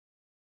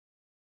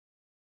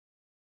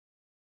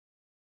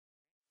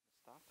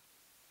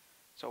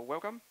So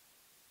welcome.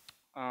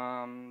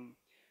 Um,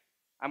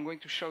 I'm going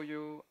to show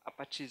you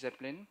Apache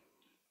Zeppelin,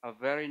 a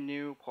very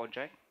new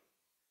project.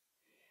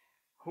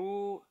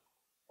 Who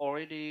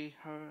already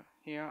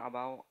hear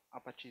about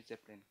Apache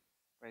Zeppelin?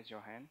 Raise your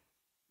hand.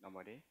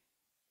 Nobody?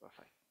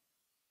 Perfect.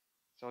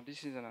 So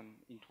this is an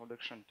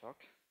introduction talk.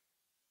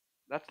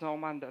 That's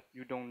normal that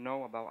you don't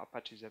know about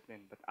Apache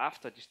Zeppelin, but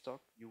after this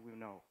talk, you will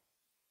know.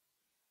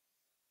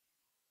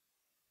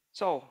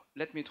 So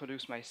let me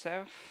introduce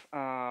myself.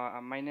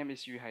 My name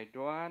is DuyHai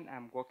Doan.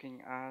 I'm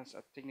working as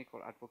a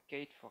technical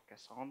advocate for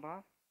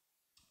Cassandra,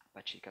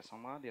 Apache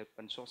Cassandra, the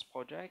open source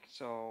project.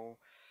 So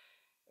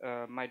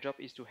my job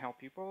is to help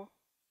people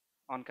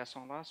on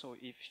Cassandra. So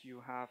if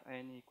you have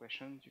any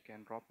questions, you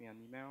can drop me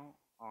an email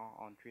or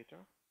on Twitter.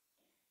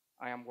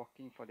 I am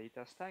working for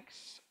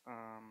DataStax.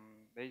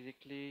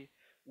 Basically,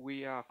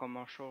 we are a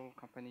commercial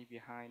company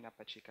behind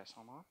Apache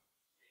Cassandra.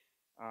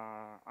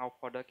 Our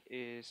product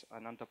is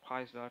an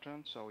enterprise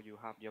version, so you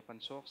have the open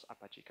source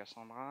Apache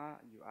Cassandra,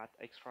 you add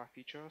extra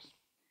features,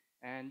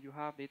 and you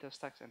have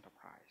DataStax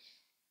Enterprise.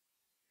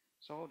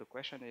 So the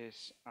question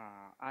is,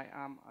 I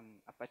am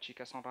an Apache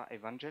Cassandra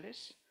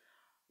evangelist.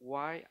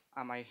 Why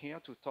am I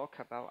here to talk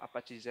about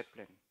Apache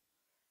Zeppelin?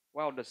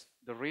 Well,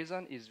 the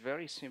reason is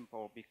very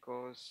simple,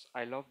 because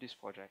I love this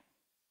project.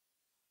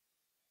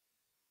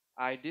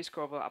 I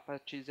discovered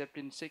Apache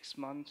Zeppelin 6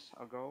 months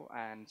ago,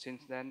 and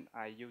since then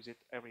I use it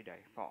every day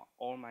for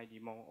all my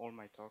demo, all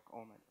my talk,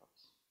 all my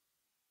talks.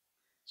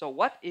 So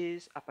what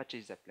is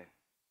Apache Zeppelin?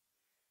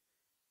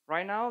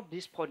 Right now,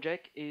 this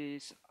project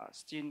is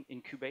still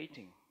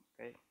incubating,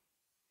 okay?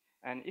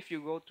 And if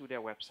you go to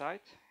their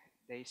website,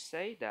 they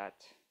say that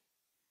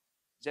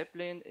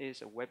Zeppelin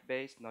is a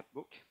web-based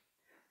notebook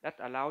that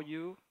allows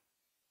you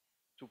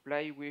to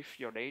play with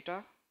your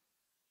data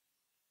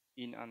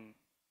in an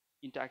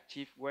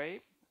interactive way,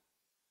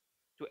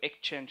 to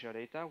exchange your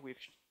data with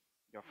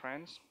your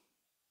friends,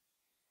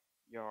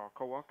 your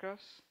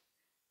coworkers,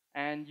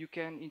 and you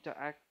can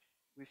interact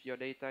with your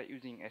data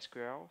using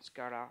SQL,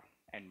 Scala,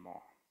 and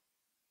more.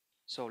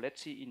 So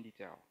let's see in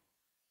detail.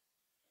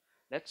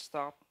 Let's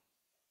start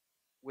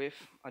with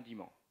a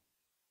demo.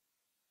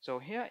 So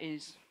here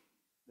is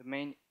the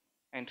main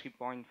entry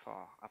point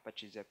for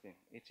Apache Zeppelin.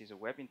 It is a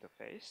web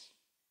interface.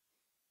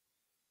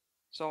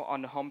 So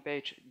on the home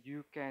page,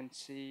 you can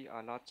see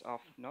a lot of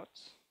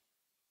nodes.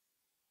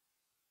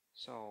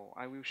 So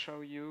I will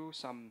show you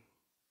some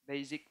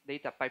basic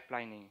data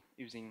pipelining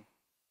using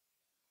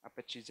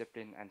Apache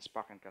Zeppelin and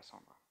Spark and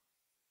Cassandra.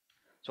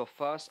 So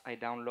first, I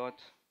download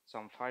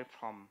some file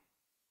from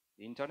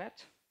the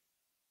internet.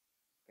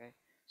 Okay,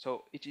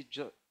 so it is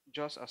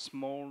just a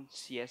small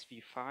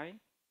CSV file.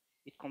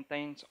 It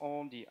contains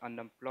all the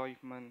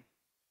unemployment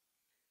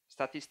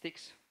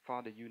statistics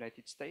for the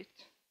United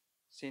States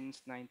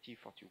since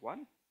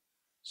 1941.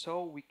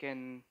 So we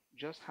can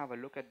just have a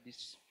look at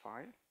this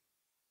file.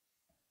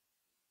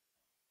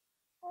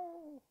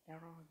 Oh,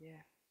 error,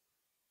 yeah.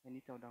 I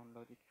need to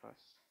download it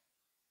first.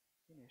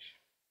 Finish.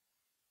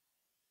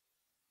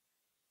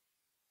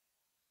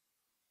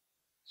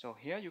 So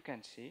here you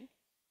can see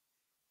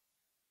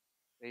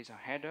there is a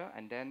header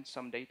and then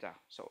some data.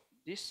 So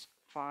this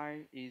file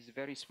is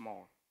very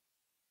small.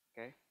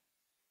 Okay,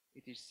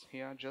 it is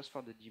here just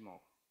for the demo.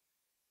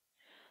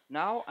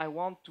 Now I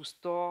want to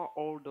store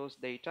all those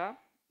data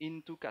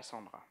into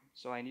Cassandra.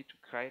 So I need to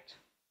create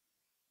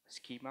a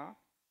schema,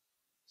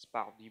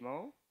 Spark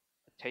demo,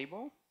 a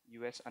table,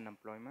 US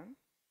unemployment,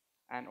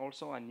 and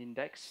also an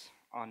index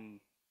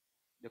on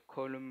the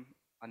column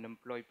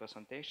unemployed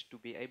percentage to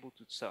be able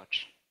to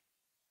search.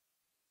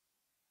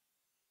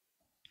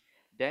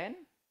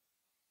 Then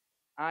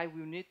I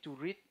will need to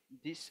read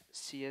this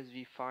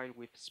CSV file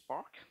with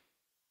Spark.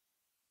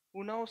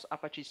 Who knows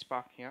Apache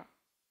Spark here?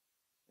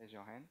 Raise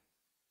your hand.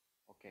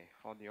 Okay,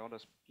 for the other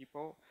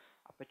people,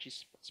 Apache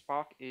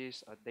Spark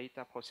is a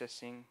data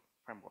processing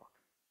framework.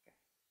 Okay.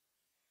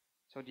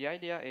 So the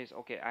idea is,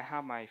 okay, I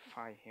have my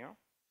file here.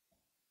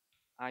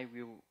 I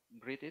will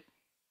read it.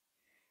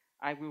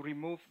 I will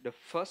remove the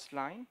first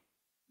line,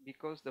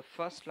 because the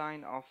first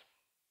line of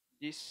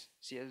this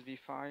CSV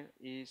file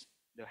is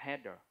the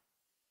header.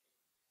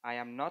 I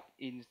am not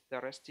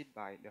interested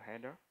by the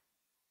header.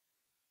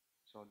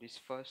 So this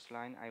first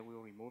line, I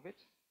will remove it.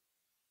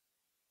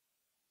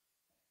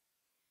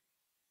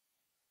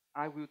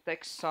 I will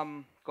take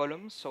some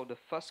columns. So the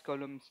first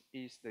column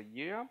is the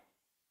year,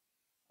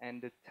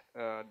 and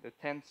the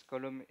 10th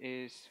column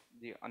is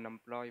the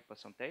unemployed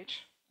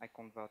percentage. I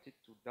convert it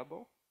to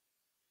double,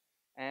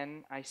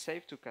 and I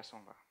save to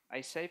Cassandra.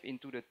 I save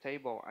into the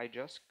table I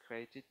just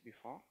created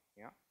before.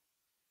 Yeah.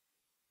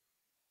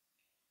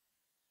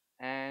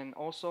 And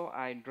also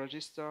I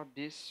register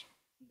this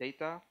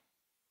data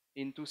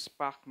into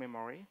Spark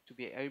memory to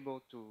be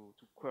able to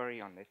query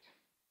on it.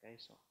 Okay,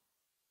 so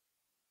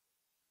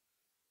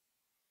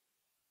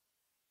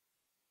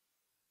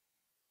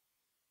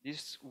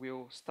this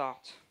will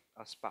start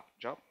a Spark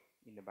job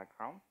in the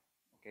background.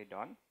 Okay,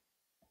 done.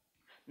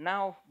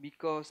 Now,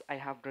 because I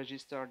have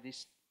registered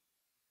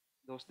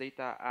those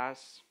data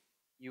as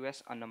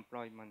US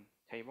unemployment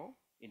table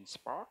in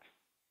Spark,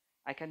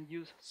 I can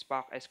use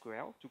Spark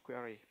SQL to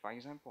query, for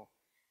example,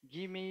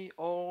 give me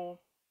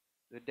all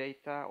the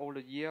data, all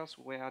the years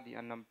where the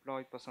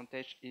unemployed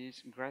percentage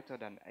is greater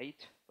than 8%.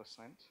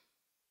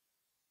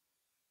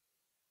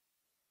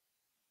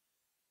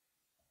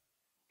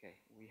 Okay,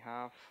 we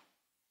have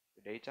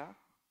the data.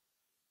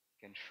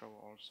 Can show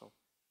also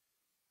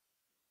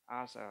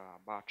as a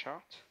bar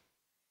chart.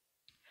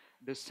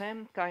 The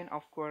same kind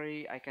of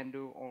query I can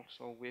do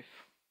also with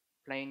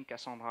plain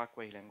Cassandra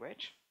query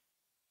language.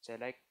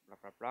 Select blah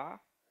blah blah,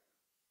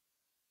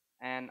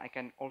 and I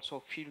can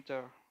also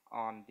filter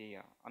on the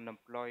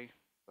unemployed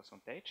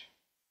percentage.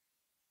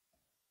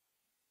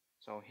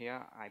 So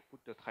here I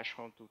put the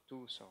threshold to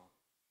 2, so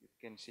you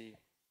can see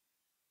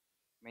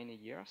many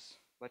years.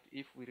 But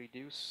if we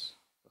reduce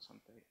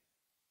percentage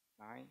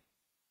 9,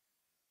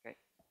 okay,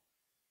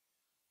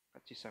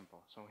 pretty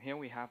simple. So here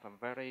we have a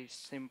very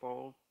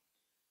simple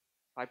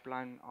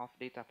pipeline of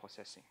data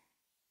processing.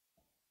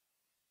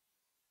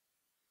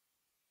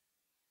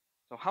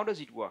 So how does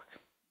it work,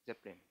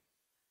 Zeppelin?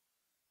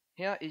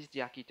 Here is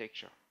the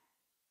architecture.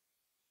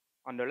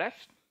 On the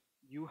left,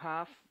 you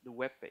have the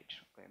web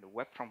page, okay, the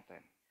web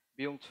frontend,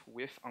 built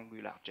with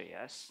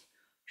AngularJS,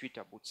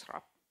 Twitter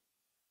Bootstrap,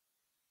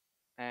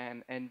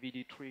 and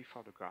NVD3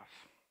 for the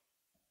graph.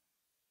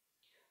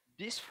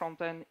 This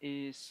frontend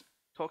is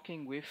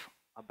talking with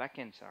a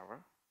backend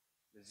server,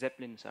 the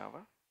Zeppelin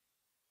server.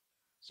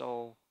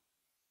 So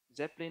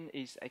Zeppelin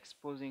is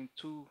exposing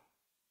two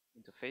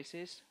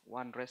interfaces,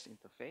 one REST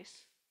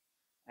interface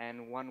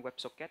and one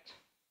WebSocket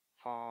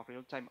for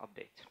real-time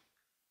update.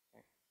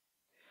 Okay.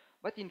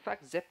 But in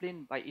fact,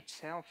 Zeppelin by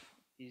itself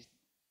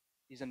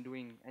isn't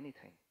doing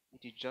anything.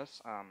 It is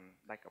just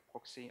like a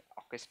proxy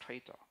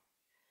orchestrator.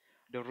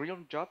 The real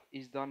job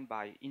is done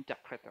by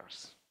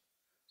interpreters.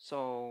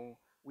 So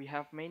we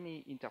have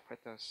many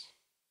interpreters.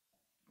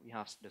 We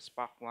have the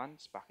Spark one,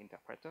 Spark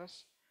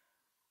interpreters,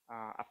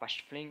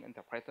 Apache Flink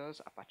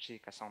interpreters, Apache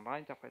Cassandra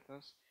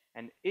interpreters,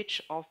 and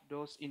each of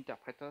those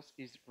interpreters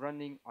is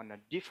running on a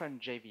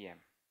different JVM.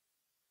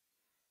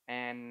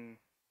 And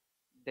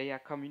they are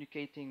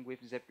communicating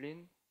with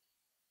Zeppelin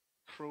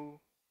through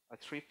a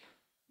thread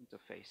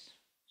interface,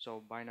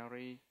 so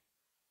binary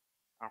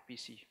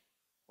RPC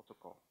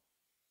protocol.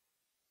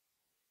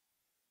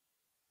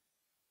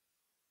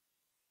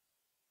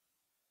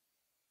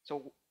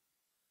 So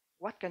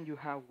what can you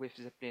have with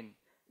Zeppelin?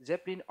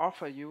 Zeppelin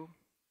offers you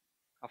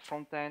a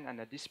front-end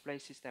and a display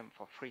system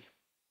for free.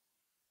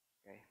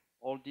 Okay.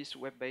 All this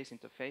web-based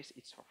interface,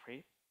 it's for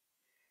free.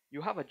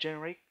 You have a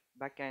generic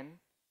backend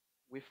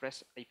with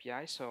REST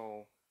API,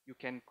 so you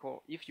can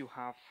call, if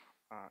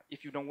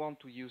you don't want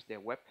to use their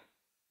web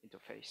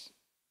interface,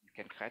 you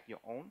can create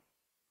your own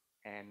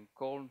and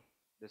call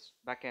this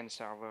backend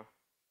server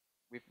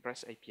with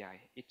REST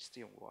API. It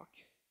still works.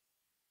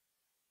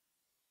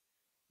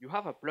 You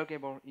have a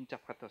pluggable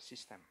interpreter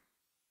system.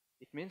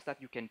 It means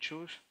that you can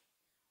choose,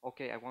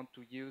 okay, I want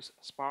to use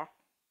Spark,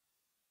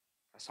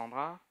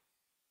 Cassandra,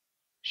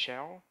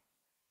 Shell,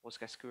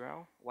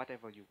 PostgreSQL,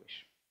 whatever you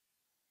wish.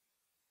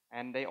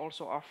 And they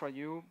also offer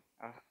you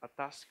a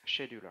task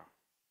scheduler,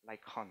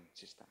 like Run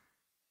system.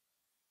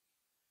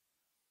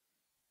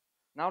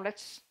 Now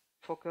let's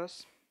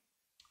focus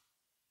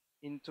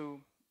into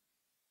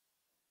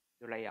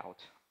the layout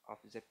of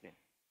Zeppelin.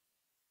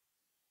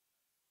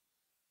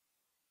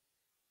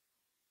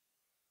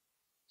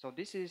 So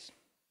this is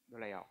the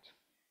layout.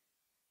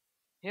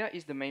 Here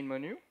is the main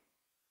menu.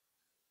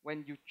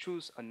 When you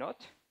choose a node,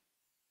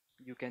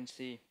 you can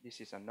see this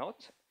is a node.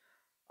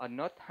 A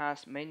node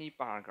has many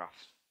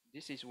paragraphs.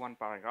 This is one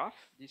paragraph,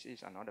 this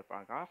is another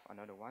paragraph,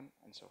 another one,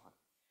 and so on.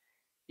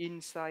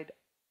 Inside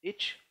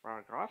each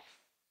paragraph,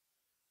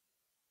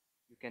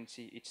 you can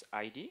see its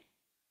ID.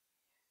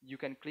 You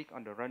can click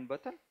on the Run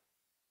button.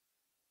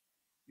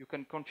 You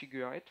can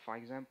configure it. For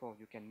example,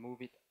 you can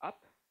move it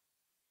up,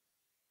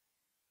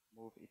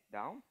 move it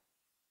down.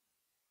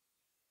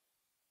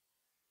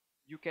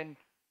 You can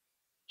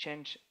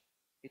change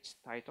its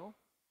title.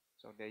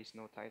 So there is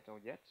no title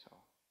yet. So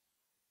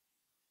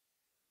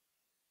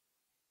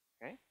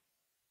okay.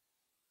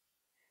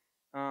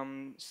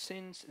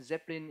 Since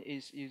Zeppelin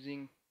is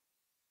using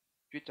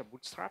Twitter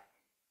Bootstrap,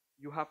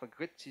 you have a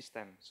grid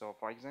system. So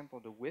for example,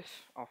 the width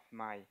of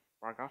my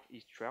paragraph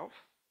is 12.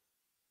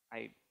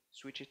 I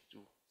switch it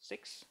to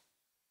 6.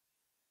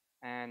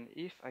 And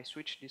if I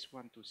switch this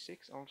one to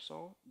 6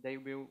 also, they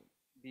will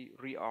be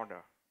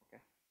reordered,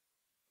 okay,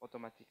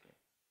 automatically.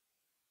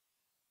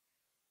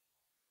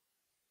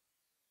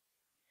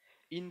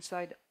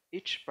 Inside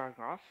each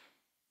paragraph,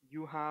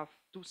 you have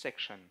two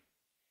sections.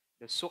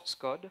 The source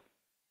code,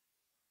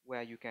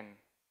 where you can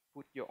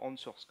put your own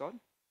source code,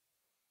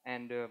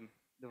 and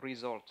the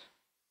result,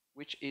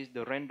 which is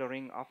the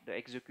rendering of the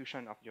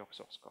execution of your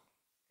source code.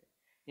 Okay.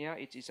 Here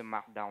it is a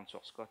markdown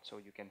source code, so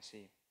you can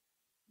see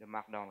the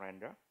markdown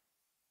render.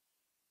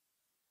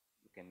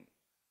 You can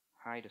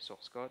hide the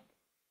source code,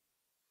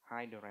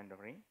 hide the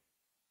rendering.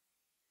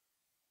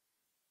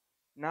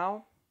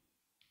 Now,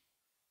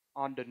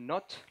 on the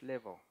node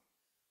level,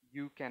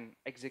 you can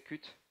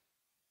execute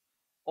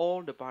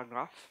all the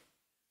paragraph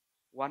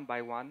one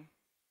by one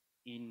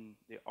in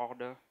the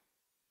order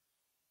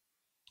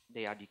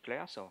they are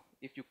declared. So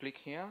if you click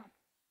here,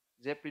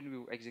 Zeppelin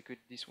will execute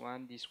this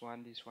one, this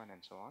one, this one,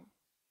 and so on.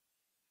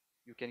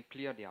 You can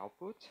clear the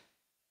output.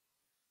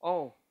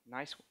 Oh,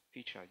 nice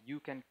feature. You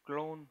can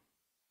clone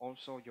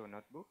also your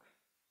notebook.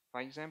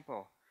 For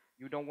example,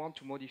 you don't want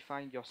to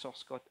modify your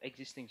source code,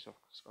 existing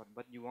source code,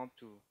 but you want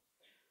to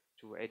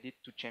edit,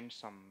 to change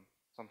some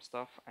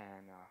stuff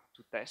and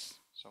to test.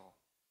 So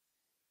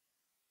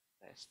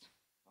test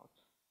node.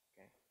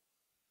 Okay,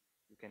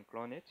 you can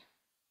clone it,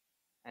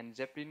 and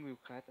Zeppelin will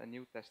create a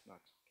new test node.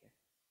 Okay.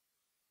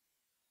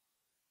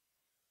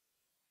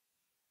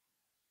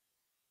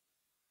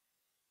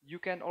 You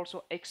can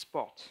also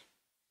export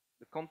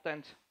the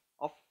content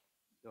of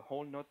the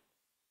whole node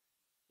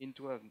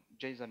into a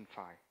JSON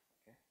file.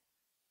 Okay.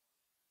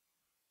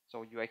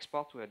 So you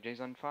export to a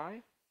JSON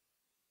file,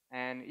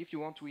 and if you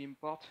want to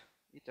import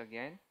it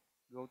again,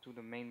 go to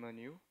the main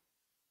menu,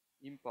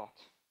 import.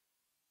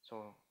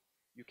 So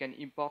you can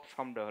import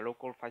from the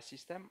local file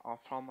system or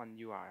from an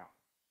URL.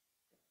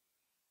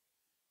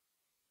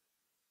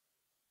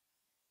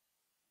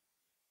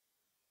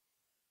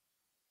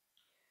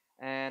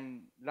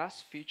 And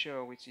last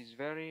feature, which is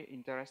very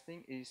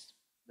interesting, is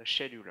the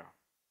scheduler.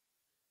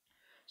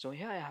 So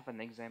here I have an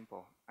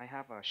example. I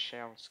have a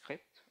shell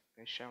script,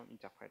 a shell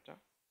interpreter.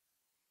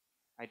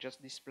 I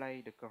just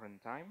display the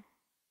current time.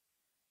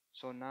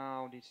 So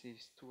now this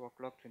is 2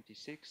 o'clock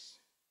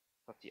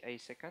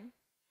 38 seconds.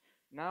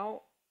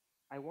 Now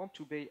I want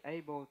to be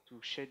able to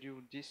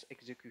schedule this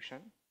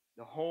execution,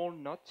 the whole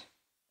node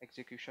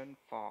execution,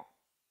 for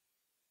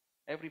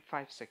every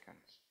 5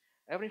 seconds.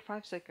 Every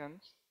 5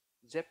 seconds,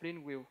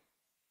 Zeppelin will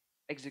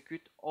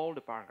execute all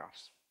the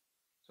paragraphs.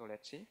 So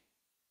let's see.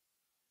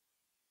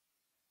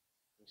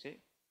 You see,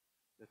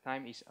 the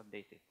time is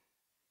updated.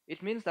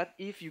 It means that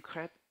if you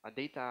create a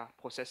data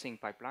processing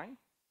pipeline,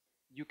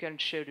 you can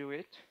schedule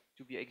it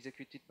to be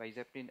executed by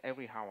Zeppelin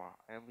every hour,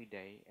 every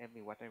day,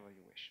 every whatever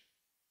you wish.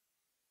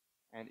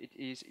 And it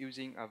is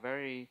using a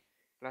very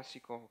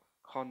classical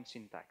cron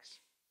syntax.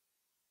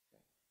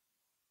 Okay.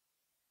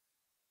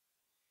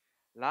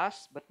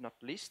 Last but not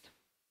least,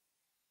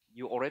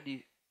 you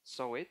already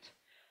saw it.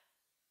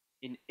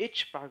 In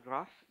each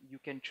paragraph, you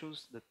can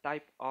choose the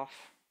type of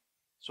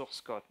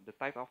source code, the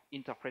type of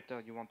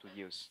interpreter you want to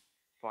use.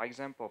 For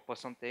example,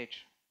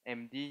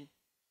 %MD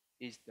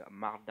is the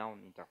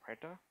markdown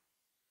interpreter.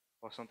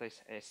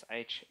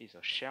 %sh is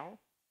a shell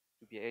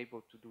to be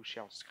able to do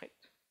shell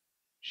script,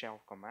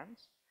 shell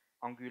commands.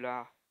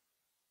 Angular,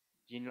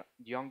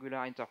 the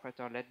Angular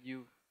interpreter let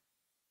you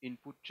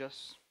input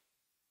just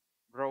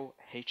raw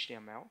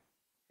HTML,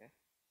 okay?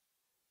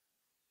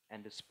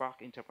 And the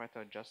Spark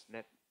interpreter just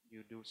let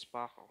you do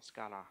Spark or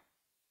Scala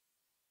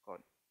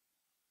code.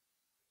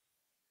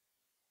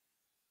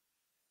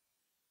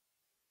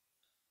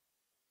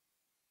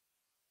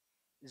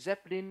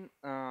 Zeppelin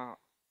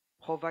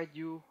provide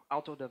you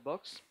out of the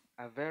box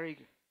a very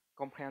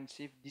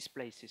comprehensive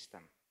display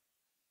system.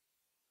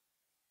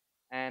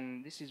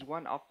 And this is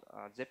one of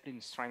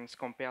Zeppelin's strengths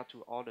compared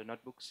to all the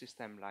notebook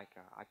systems like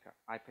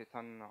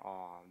IPython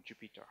or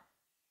Jupyter.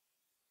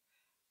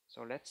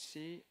 So let's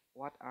see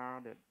what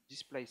are the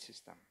display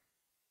system.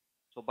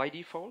 So by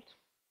default,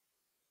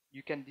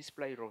 you can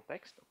display raw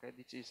text. Okay,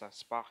 this is a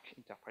Spark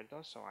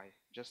interpreter, so I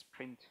just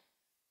print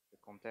the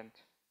content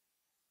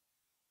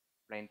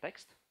plain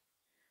text.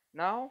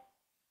 Now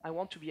I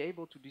want to be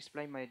able to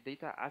display my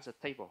data as a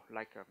table,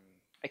 like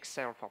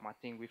Excel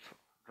formatting with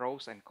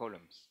rows and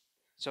columns.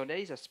 So there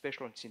is a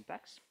special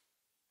syntax,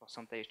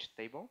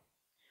 %table.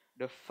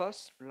 The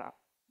first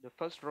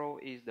row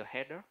is the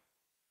header,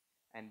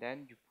 and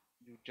then you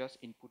just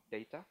input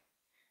data,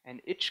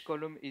 and each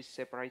column is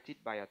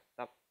separated by a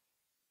tab.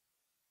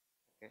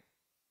 Okay.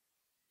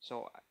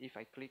 So if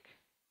I click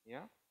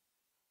here,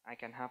 I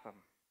can have a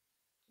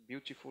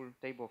beautiful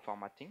table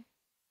formatting.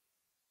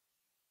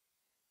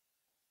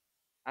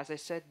 As I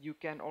said, you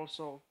can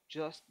also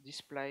just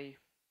display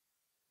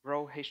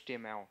raw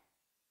HTML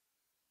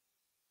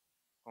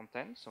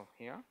content. So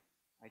here,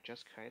 I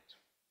just create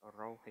a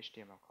raw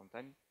HTML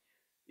content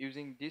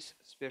using this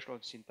special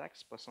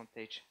syntax,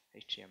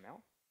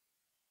 %HTML.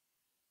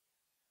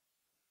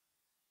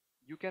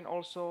 You can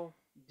also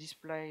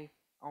display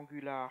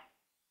Angular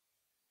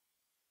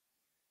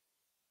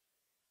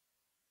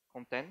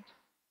content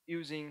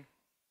using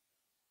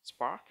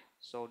Spark.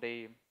 So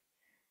they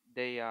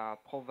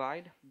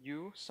provide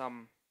you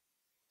some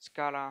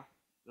Scala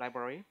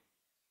library.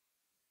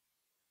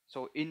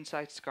 So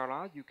inside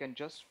Scala, you can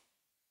just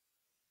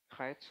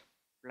create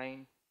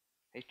plain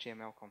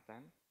HTML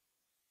content.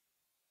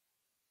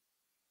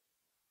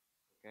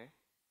 Okay.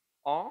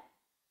 Or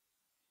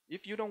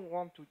if you don't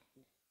want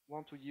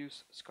to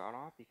use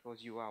Scala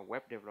because you are a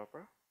web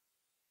developer,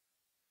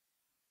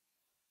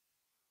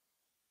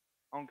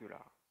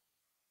 Angular,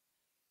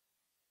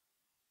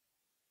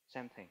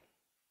 same thing.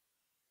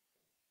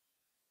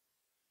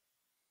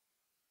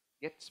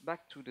 Gets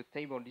back to the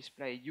table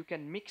display. You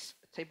can mix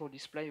table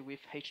display with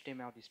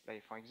HTML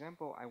display. For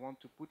example, I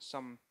want to put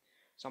some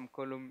some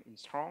column in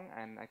strong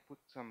and I put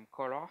some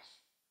colors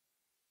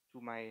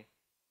to my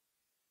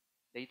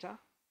data.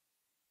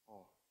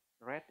 Oh,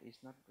 red is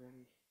not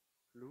very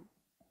blue.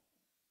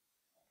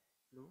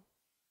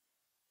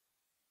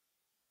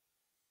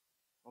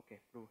 Okay,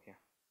 blue here.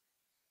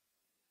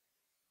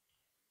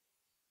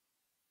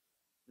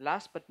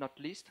 Last but not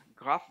least,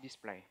 graph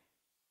display.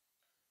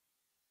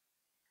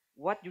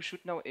 What you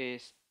should know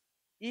is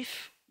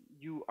if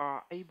you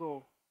are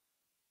able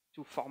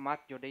to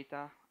format your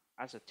data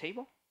as a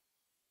table,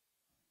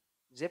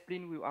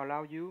 Zeppelin will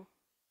allow you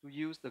to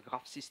use the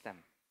graph system.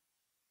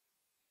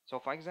 So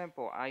for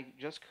example, I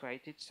just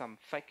created some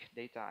fake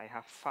data. I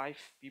have 5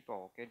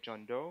 people, okay,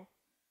 John Doe,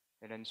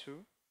 Helen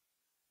Sue,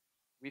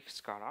 with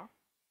Scala.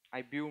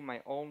 I build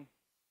my own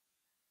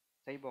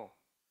table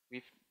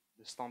with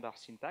the standard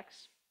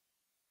syntax.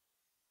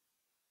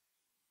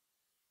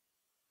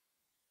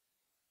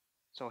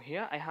 So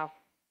here I have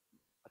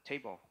a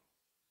table.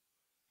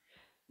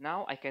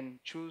 Now I can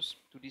choose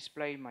to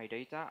display my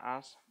data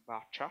as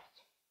bar chart,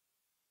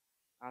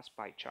 as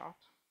pie chart,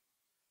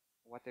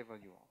 whatever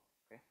you want,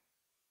 okay?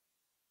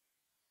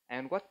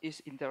 And what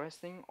is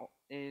interesting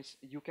is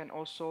you can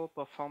also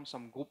perform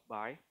some group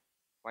by.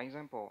 For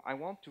example, I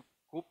want to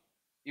group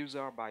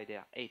user by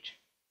their age.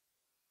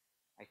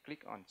 I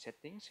click on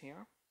settings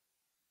here.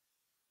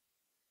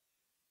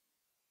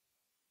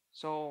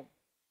 So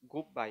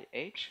group by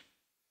age,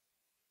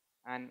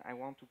 and I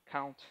want to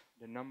count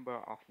the number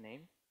of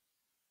name,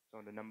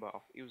 so the number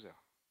of user.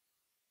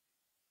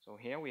 So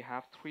here we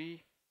have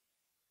three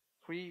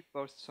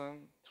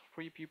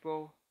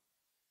people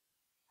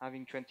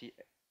having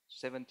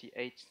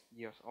 78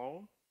 years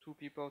old, 2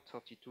 people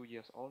 32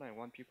 years old, and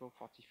 1 people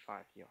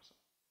 45 years old.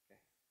 Okay.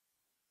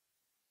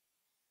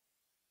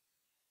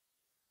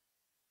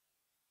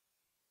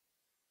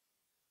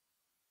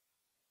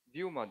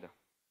 View mode.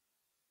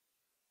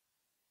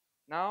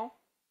 Now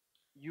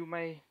you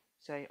may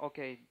say,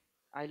 okay,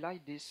 I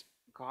like this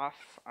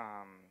graph,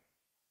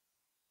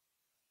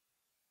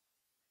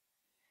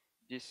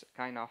 this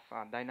kind of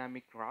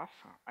dynamic graph.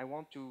 I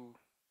want to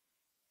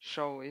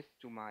show it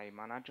to my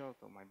manager,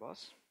 to my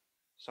boss.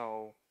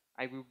 So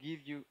I will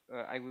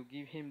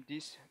give him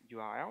this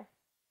URL.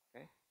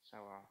 Okay, so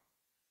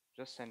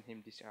just send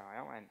him this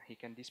URL and he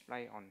can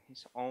display on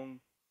his own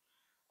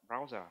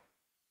browser.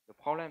 The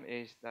problem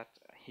is that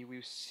he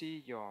will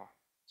see your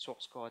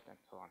source code and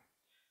so on.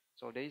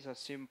 So there is a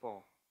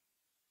simple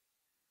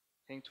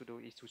thing to do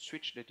is to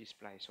switch the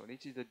display. So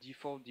this is the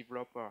default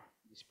developer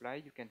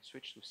display. You can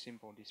switch to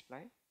simple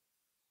display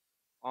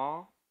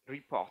or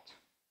report.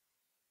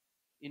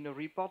 In a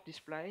report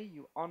display,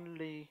 you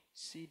only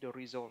see the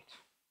result.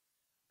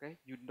 Okay,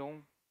 you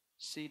don't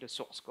see the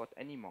source code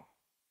anymore.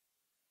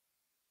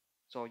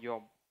 So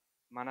your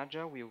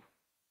manager will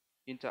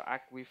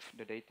interact with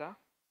the data,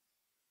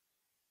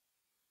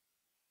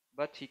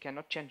 but he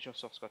cannot change your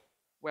source code.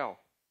 Well,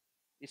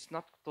 it's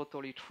not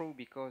totally true,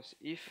 because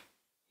if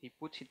he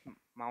put his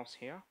mouse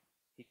here,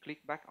 he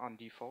click back on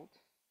default,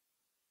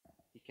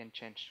 he can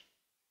change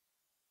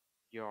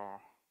your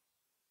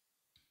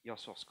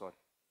source code.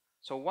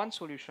 So one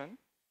solution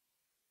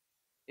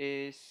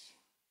is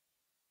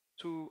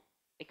to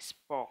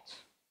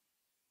export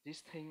this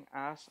thing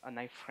as an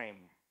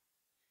iframe.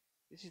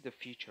 This is the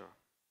feature.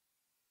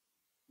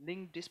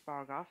 Link this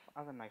paragraph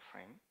as an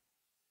iframe.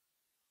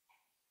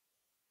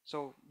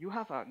 So you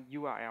have a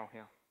URL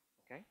here,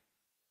 okay?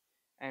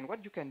 And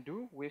what you can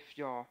do with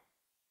your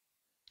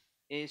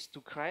is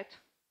to create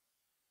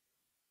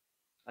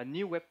a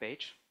new web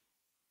page,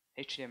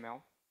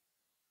 HTML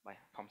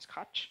from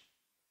scratch,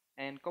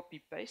 and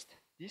copy paste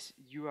this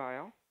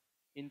URL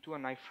into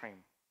an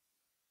iframe.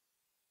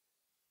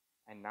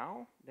 And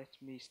now let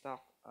me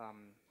start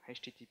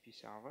HTTP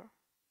server,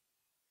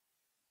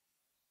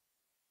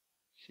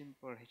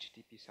 simple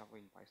HTTP server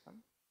in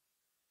Python.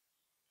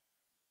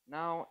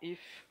 Now if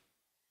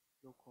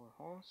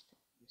localhost,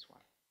 this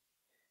one.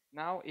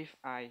 Now if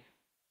I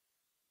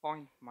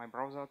point my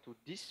browser to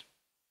this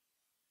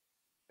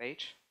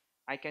page,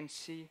 I can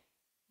see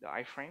the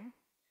iframe,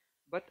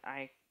 but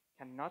I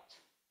cannot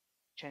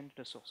change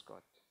the source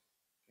code.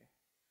 Okay.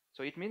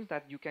 So it means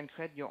that you can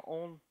create your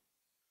own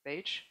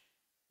page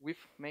with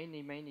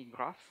many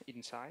graphs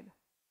inside.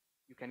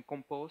 You can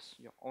compose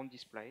your own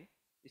display.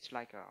 It's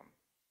like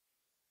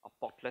a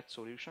portlet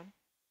solution,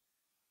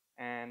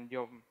 and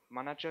your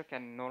manager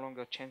can no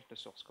longer change the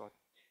source code.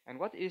 And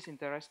what is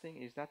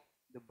interesting is that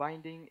the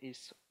binding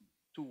is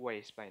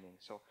two-way binding.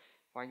 So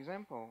for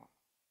example,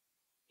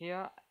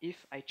 here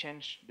if I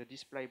change the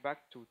display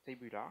back to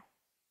tabular,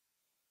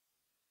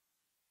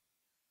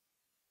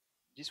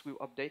 this will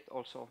update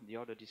also the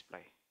other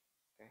display.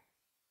 Okay,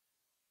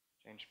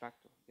 change back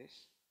to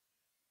this,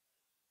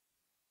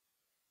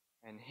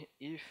 and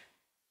if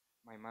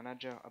my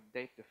manager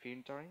update the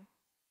filtering,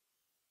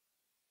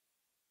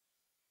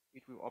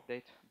 it will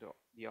update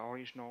the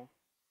original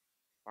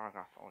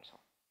paragraph also.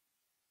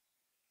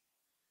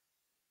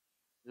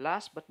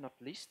 Last but not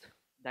least,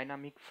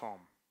 dynamic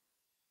form.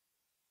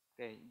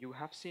 Okay, you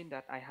have seen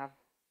that I have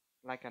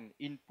like an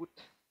input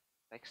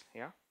text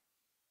here,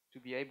 to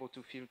be able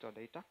to filter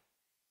data.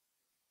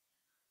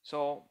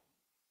 So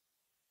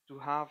to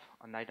have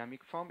a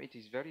dynamic form, it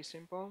is very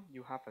simple.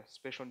 You have a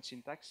special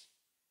syntax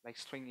like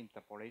string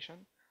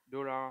interpolation,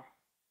 dollar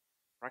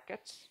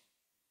brackets.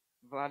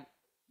 But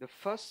the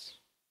first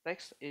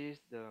text is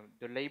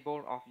the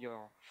label of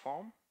your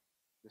form.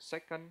 The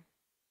second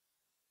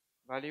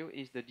value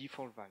is the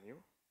default value.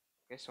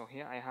 Okay, so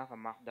here I have a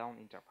markdown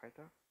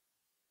interpreter.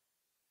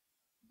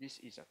 This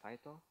is a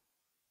title.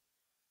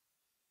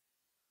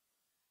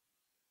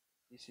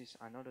 This is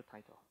another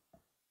title.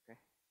 Okay.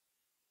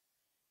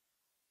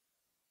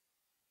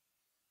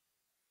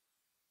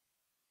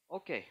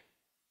 Okay,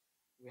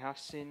 we have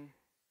seen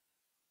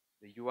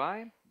the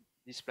UI,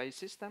 display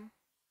system.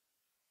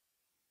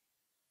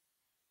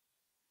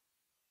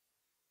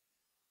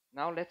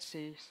 Now let's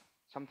see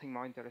something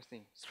more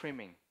interesting,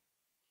 streaming.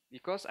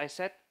 Because I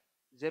said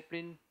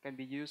Zeppelin can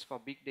be used for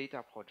big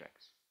data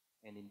projects.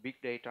 And in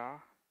big data,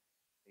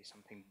 there's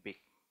something big.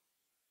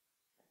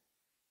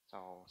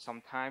 So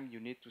sometimes you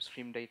need to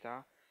stream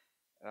data.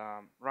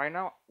 Right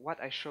now, what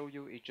I show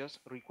you is just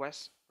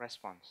request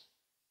response.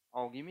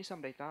 Oh, give me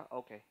some data.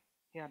 Okay,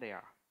 here they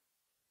are.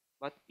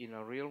 But in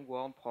a real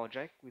world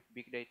project with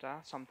big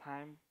data,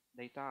 sometimes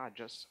data are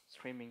just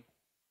streaming.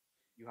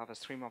 You have a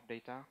stream of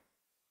data.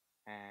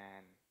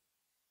 And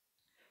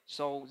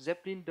so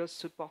Zeppelin does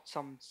support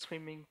some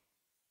streaming.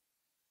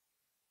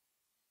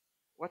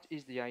 What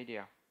is the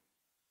idea?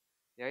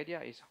 The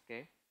idea is,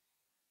 okay,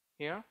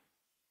 here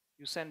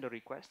you send a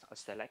request, a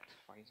select,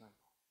 for example.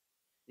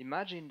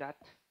 Imagine that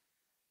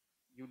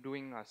you're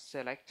doing a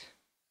select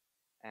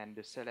and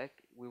the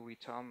select will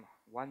return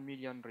 1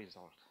 million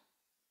results.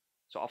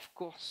 So of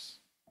course,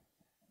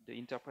 the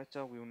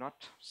interpreter will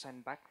not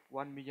send back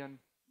 1 million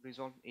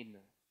results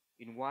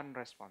in one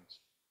response.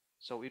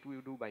 So it will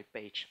do by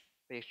page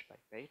by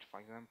page. For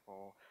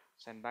example,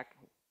 send back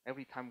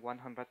every time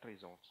 100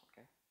 results.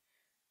 Okay.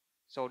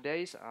 So there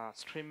is a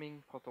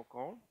streaming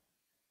protocol.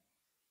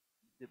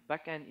 The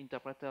backend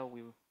interpreter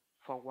will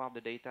forward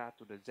the data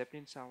to the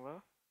Zeppelin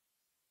server,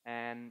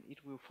 and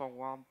it will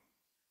forward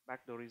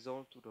back the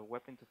result to the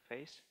web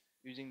interface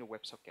using the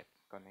WebSocket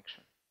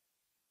connection.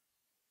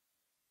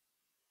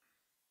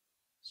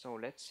 So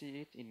let's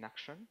see it in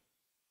action.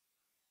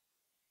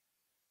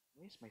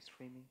 Where's my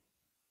streaming?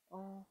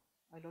 Oh,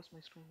 I lost my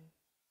streaming.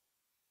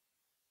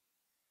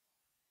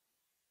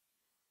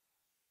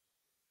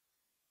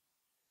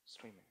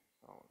 Streaming.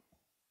 So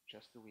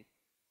just do it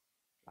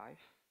live.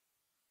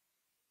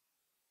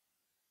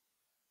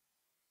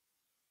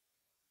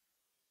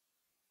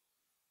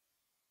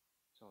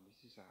 So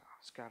this is a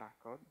Scala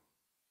code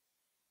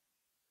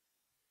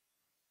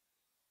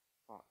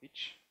for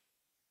each.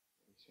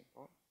 Very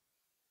simple.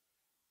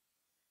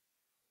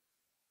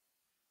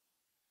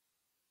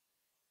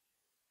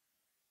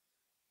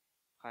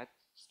 Thread,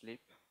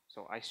 sleep.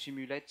 So I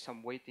simulate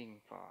some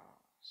waiting for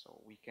so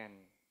we can,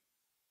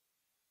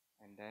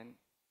 and then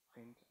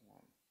print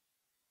and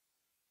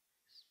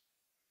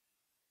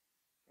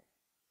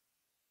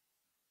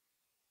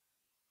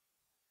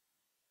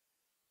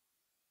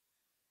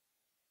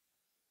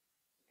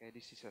okay,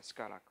 this is a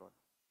Scala code.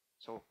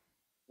 So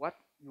what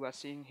you are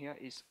seeing here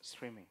is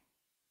streaming.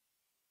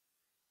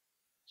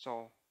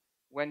 So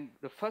when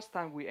the first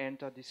time we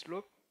enter this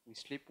loop, we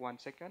sleep 1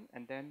 second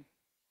and then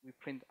we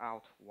print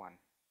out 1.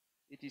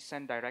 It is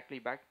sent directly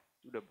back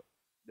to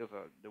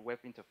the web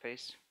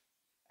interface,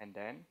 and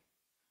then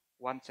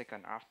 1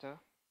 second after,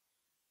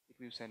 it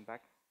will send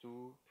back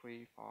 2,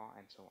 3, 4,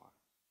 and so on.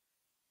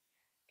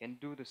 Can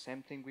do the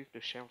same thing with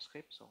the shell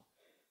script. So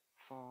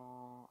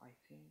for, I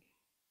think,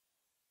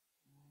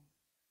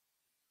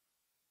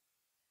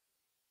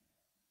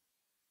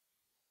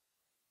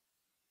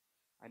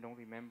 I don't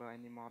remember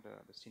anymore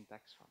the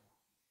syntax for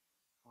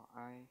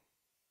I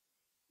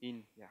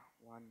in, yeah,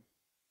 1,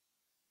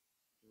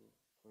 2,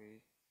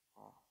 3,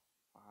 4,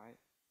 5,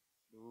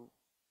 do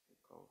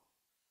equal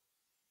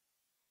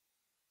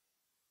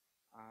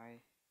I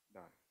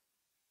done.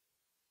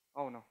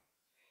 Oh no,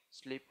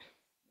 sleep.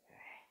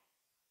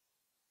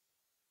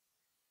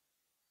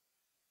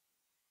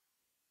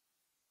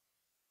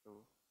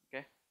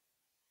 Okay,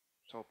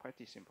 so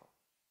pretty simple.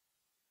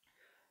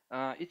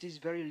 It is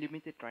very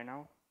limited right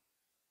now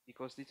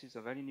because this is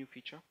a very new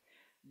feature.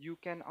 You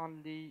can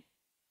only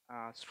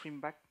stream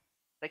back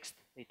text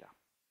data,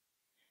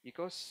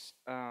 because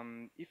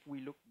if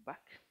we look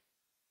back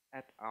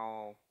at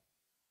our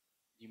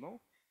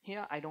demo,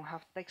 here I don't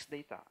have text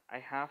data, I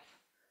have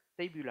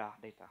tabular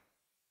data.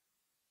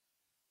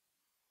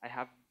 I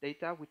have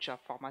data which are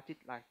formatted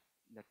like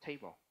the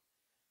table.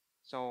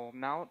 So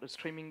now the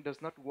streaming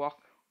does not work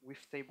with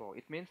table.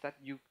 It means that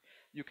you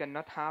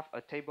cannot have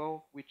a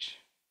table which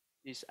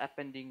is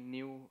appending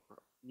new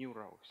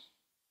rows.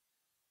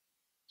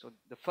 So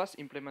the first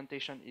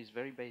implementation is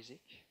very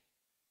basic.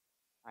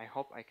 I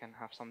hope I can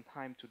have some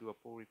time to do a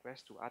pull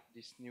request to add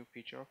this new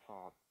feature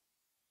for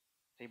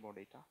table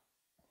data.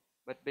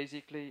 But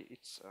basically,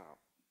 it's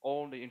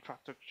all the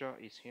infrastructure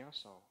is here,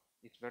 so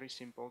it's very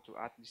simple to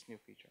add this new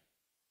feature.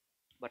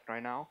 But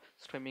right now,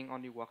 streaming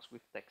only works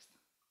with text.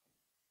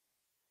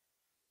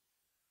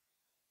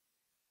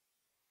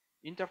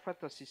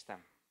 Interpreter system.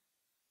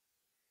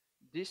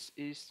 This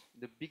is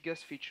the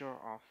biggest feature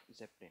of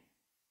Zeppelin.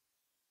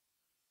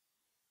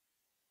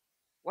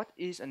 What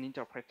is an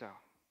interpreter?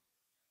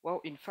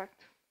 Well, in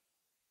fact,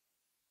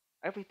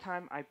 every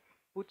time I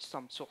put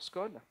some source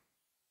code,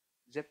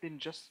 Zeppelin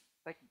just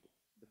take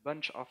the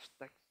bunch of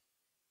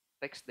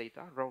text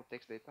data, raw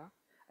text data,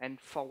 and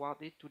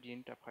forward it to the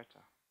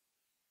interpreter.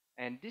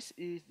 And this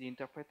is the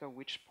interpreter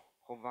which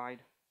provide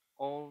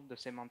all the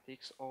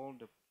semantics, all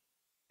the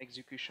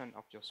execution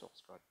of your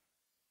source code.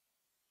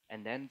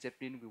 And then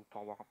Zeppelin will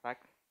forward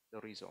back the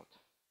result.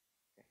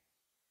 Okay.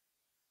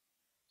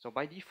 So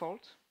by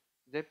default,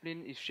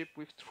 Zeppelin is shipped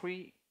with four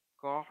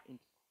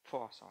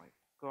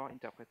core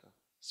interpreters: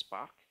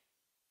 Spark,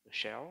 the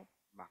shell,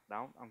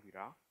 Markdown,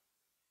 Angular.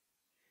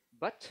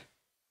 But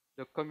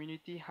the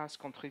community has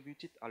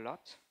contributed a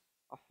lot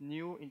of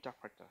new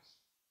interpreters.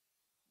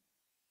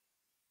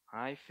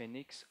 DuyHai,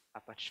 Phoenix,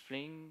 Apache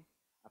Fling,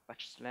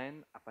 Apache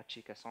Slen,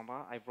 Apache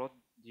Cassandra. I wrote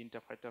the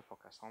interpreter for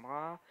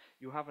Cassandra.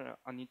 You have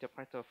an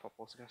interpreter for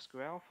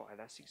PostgreSQL, for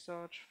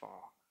Elasticsearch,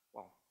 for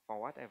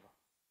whatever.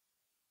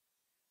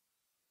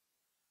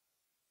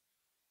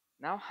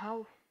 Now,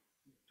 how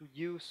to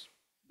use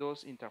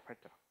those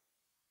interpreters?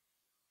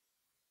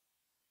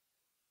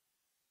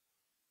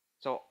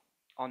 So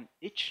on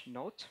each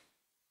node,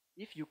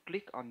 if you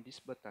click on this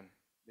button,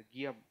 the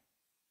gear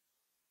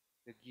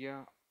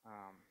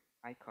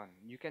icon,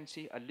 you can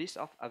see a list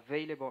of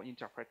available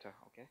interpreter.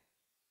 Okay,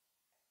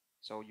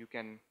 so you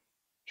can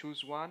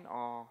choose one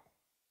or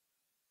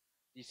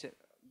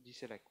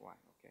deselect one.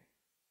 Okay,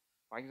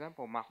 for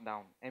example,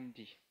 Markdown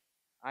MD.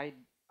 I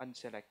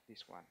unselect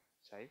this one.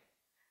 Save.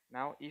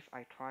 Now, if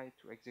I try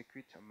to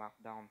execute a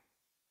Markdown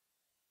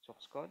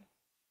source code,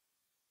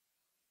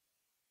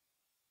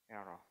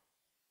 error,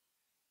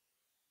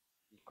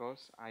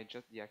 because I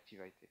just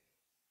deactivated.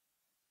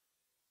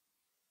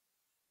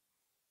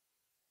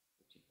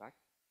 Put it back.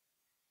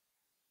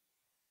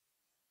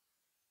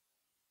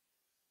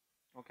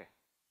 Okay.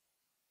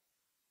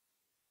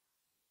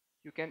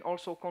 You can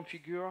also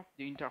configure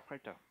the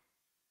interpreter.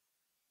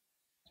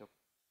 So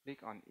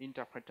click on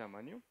interpreter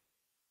menu.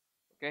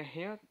 Okay,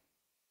 here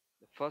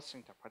the first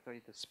interpreter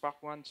is the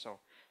Spark one, so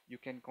you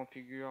can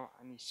configure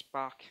any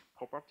Spark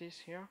properties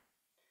here,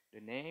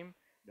 the name,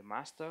 the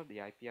master, the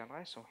IP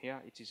address. So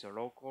here it is a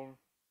local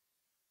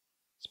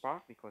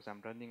Spark because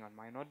I'm running on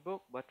my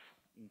notebook, but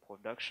in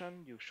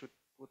production you should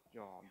put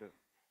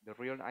the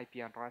real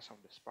IP address of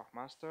the Spark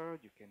master.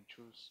 You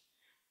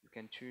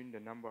can tune the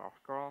number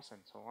of cores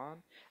and so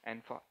on.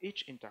 And for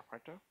each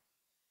interpreter,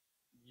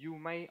 you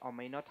may or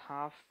may not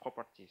have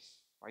properties.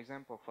 For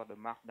example, for the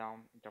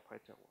Markdown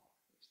interpreter,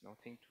 there's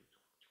nothing to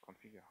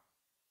configure,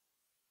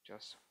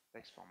 just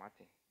text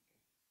formatting.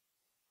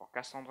 For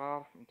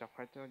Cassandra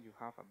interpreter, you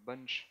have a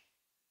bunch,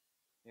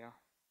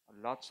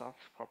 lots of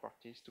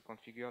properties to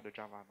configure the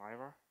Java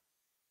driver,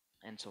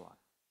 and so on.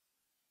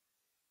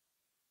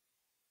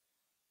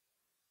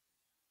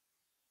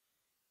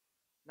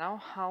 Now,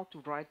 how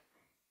to write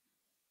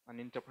an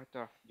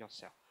interpreter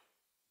yourself?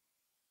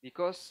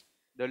 Because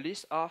the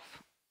list of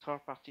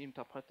third-party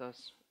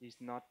interpreters is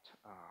not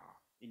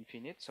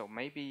infinite, so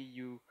maybe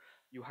you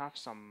have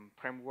some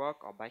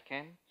framework or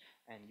backend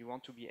and you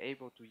want to be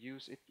able to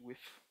use it with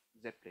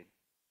Zeppelin.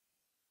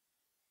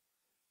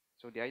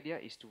 So the idea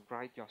is to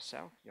write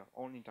yourself your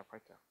own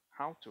interpreter.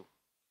 How to?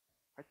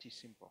 Pretty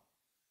simple.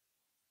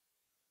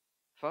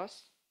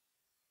 First,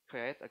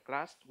 create a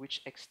class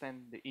which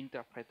extends the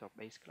interpreter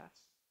base class,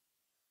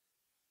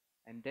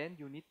 and then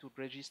you need to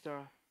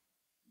register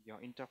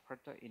your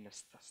interpreter in a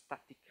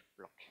static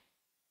block.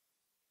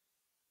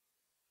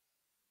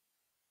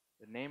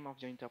 The name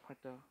of your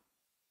interpreter,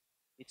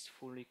 its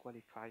fully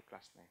qualified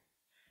class name.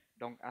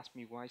 Don't ask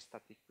me why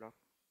static block.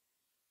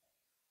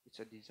 It's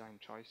a design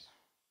choice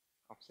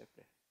of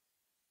Zeppelin.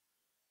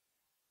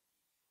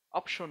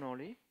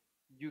 Optionally,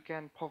 you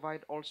can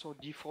provide also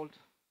default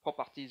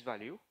properties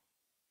value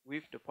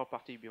with the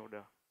property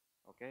builder.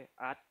 Okay,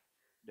 add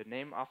the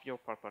name of your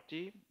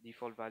property,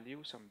 default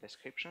value, some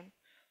description.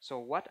 So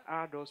what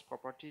are those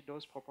properties?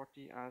 Those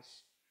properties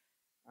as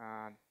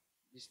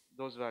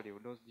those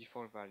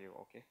default value.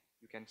 Okay,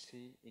 you can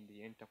see in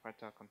the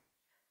interpreter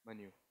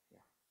menu.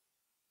 Yeah.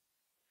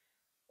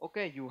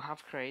 Okay, you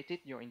have created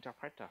your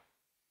interpreter,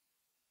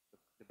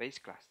 the base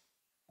class.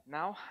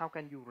 Now, how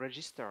can you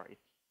register it?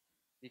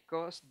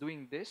 Because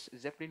doing this,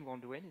 Zeppelin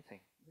won't do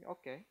anything.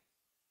 Okay,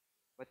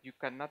 but you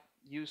cannot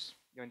use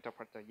your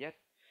interpreter yet.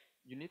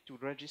 You need to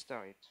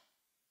register it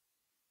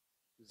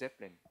to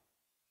Zeppelin.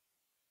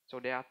 So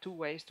there are two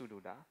ways to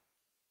do that.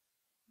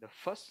 The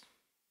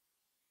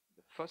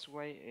first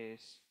way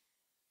is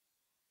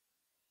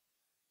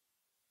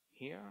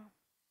here,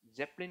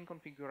 Zeppelin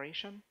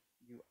configuration.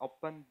 You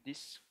open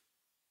this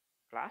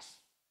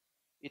class.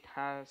 It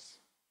has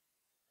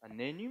an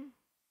enum,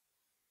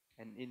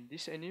 and in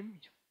this enum,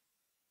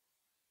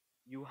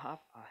 you have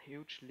a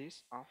huge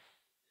list of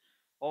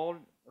all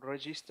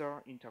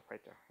register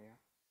interpreter here.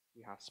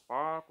 We have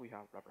Spark, we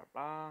have blah blah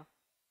blah,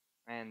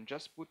 and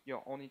just put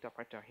your own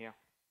interpreter here,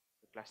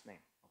 the class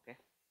name. Okay.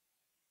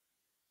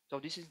 So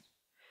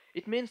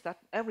it means that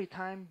every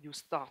time you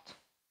start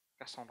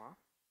Cassandra,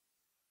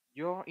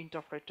 your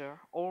interpreter,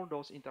 all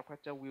those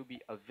interpreters will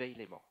be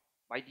available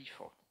by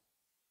default.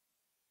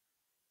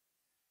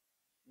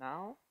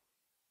 Now,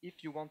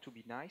 if you want to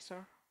be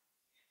nicer,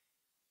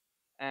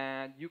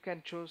 and you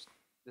can choose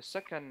the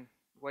second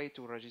way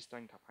to register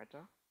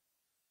interpreter,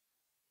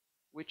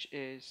 which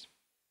is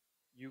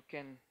you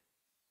can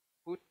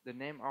put the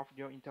name of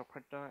your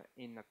interpreter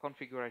in a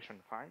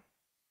configuration file.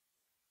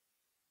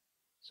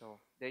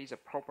 So there is a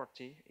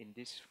property in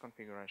this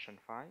configuration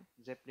file,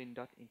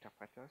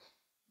 zeppelin.interpreters.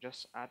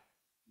 Just add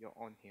your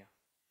own here.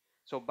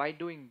 So by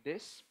doing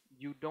this,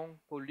 you don't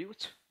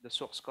pollute the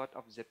source code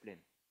of Zeppelin,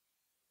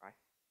 right?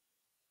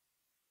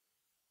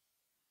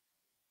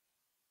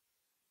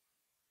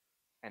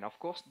 And of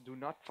course, do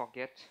not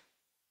forget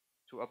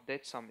to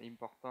update some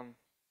important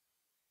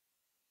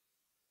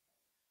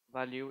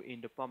value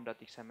in the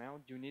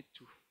pom.xml. You need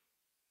to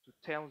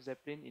tell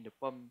Zeppelin in the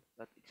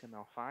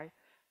pom.xml file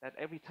that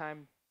every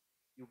time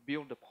you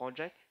build the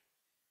project,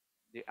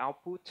 the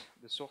output,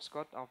 the source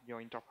code of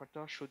your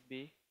interpreter should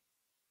be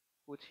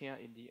put here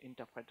in the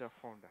interpreter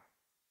folder,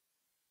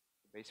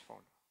 the base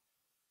folder.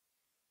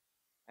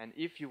 And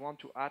if you want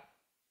to add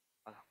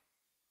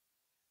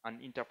an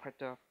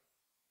interpreter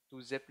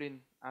to Zeppelin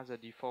as a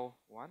default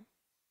one,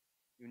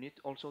 you need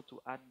also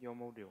to add your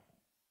module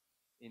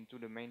into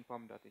the main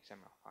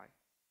pom.xml file.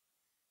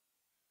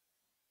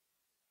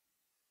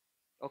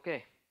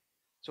 Okay,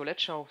 so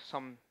let's show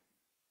some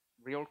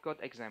real code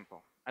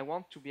example. I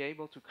want to be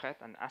able to create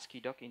an ASCII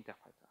doc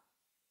interpreter.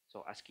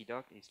 So ASCII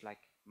doc is like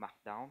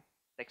markdown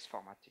text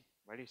formatting,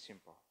 very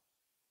simple.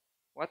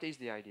 What is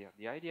the idea?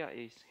 The idea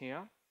is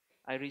here,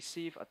 I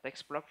receive a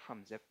text block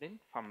from Zeppelin,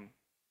 from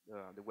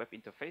the web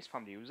interface,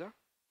 from the user.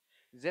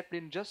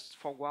 Zeppelin just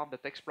forward the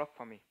text block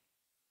for me.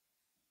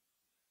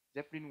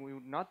 Zeppelin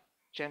will not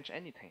change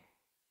anything.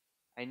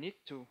 I need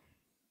to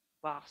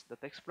parse the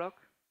text block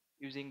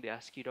using the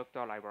ASCII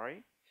doctor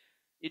library.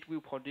 It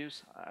will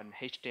produce an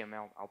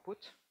HTML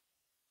output,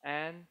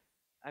 and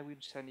I will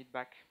send it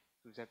back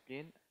to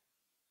Zeppelin,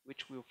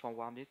 which will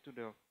forward it to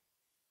the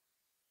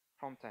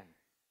front end.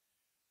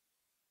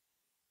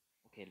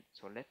 Okay,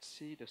 so let's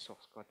see the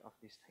source code of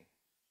this thing.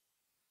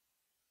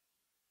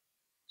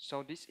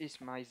 So this is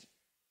my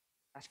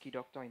ASCII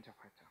doctor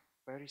interpreter.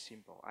 Very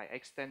simple. I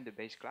extend the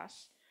base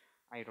class.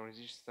 I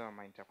register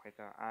my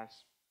interpreter as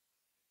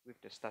with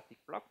the static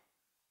block.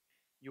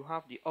 You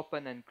have the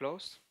open and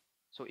close.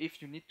 So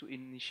if you need to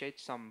initiate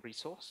some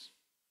resource,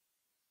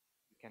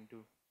 you can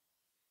do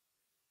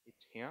it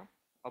here.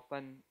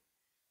 Open.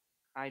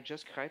 I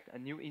just create a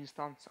new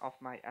instance of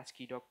my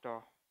ASCII doctor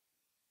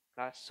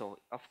class. So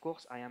of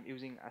course I am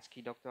using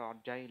ASCII doctor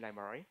J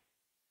library.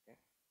 Okay.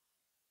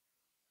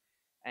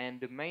 And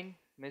the main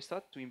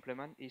method to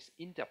implement is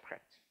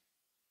interpret.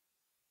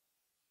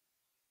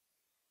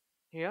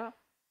 Here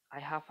I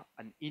have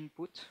an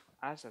input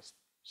as a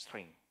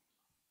string,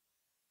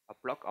 a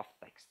block of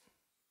text,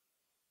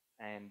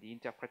 and the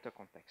interpreter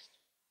context.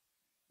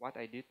 What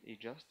I did is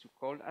just to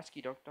call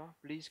ASCII doctor,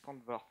 please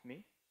convert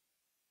me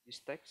this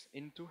text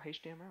into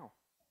HTML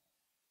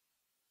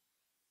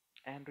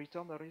and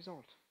return the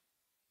result.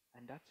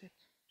 And that's it.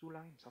 2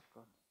 lines of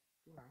code.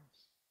 2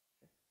 lines.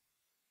 Okay.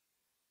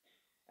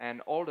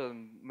 And all the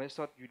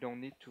method you don't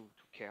need to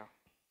care.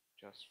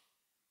 Just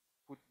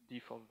put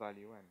default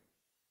value. And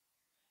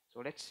so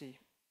let's see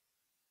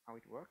how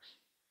it works.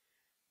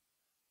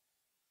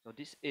 So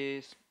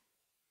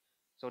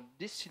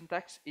this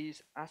syntax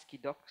is ASCII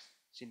doc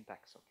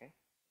syntax. Okay.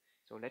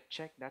 So let's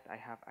check that I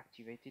have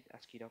activated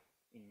ASCII doc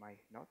in my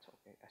node.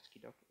 Okay, ASCII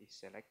doc is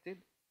selected.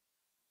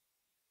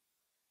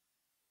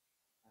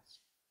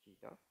 ASCII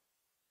doc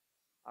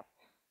up.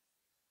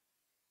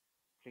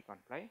 Click on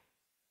play.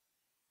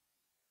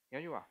 Here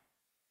you are.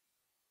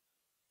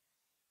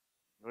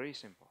 Very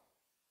simple.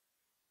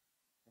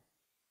 Okay.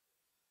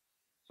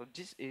 So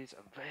this is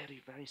a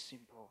very, very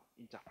simple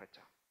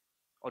interpreter.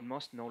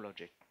 Almost no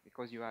logic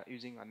because you are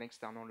using an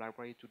external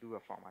library to do a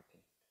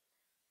formatting.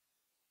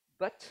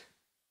 But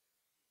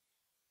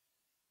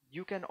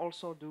you can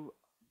also do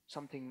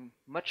something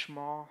much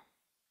more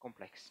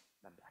complex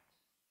than that.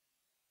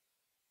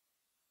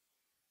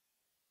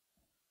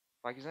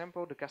 For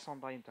example, the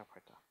Cassandra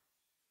interpreter.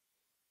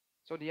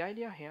 So the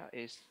idea here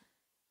is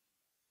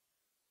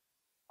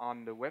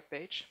on the web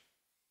page,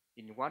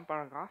 in one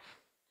paragraph,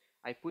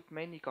 I put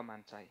many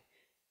commands. I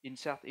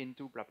insert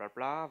into blah blah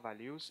blah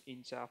values,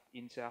 insert,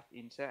 insert,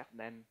 insert,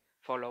 then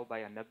followed by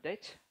an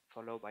update,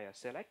 followed by a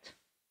select.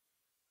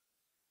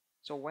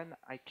 So when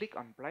I click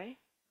on play,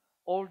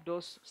 all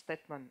those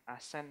statements are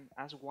sent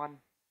as one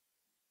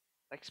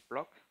text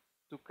block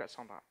to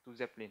Cassandra, to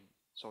Zeppelin,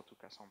 so to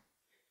Cassandra,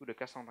 to the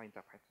Cassandra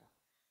interpreter.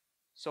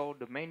 So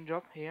the main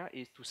job here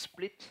is to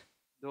split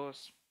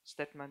those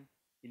statements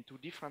into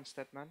different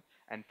statements,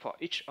 and for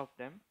each of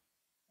them,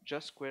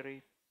 just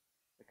query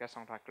the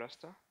Cassandra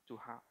cluster to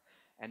have,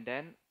 and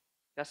then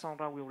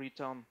Cassandra will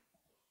return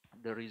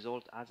the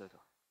result as a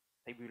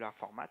tabular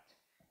format,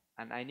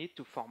 and I need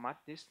to format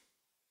this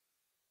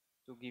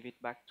to give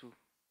it back to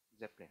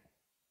Zeppelin.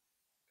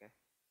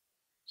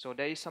 So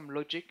there is some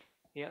logic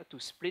here to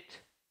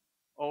split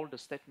all the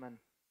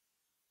statements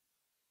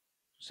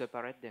to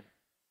separate them.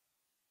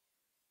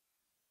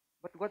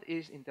 But what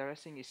is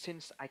interesting is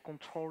since I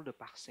control the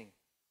parsing,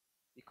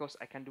 because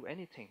I can do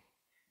anything,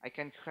 I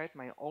can create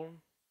my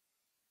own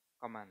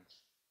commands.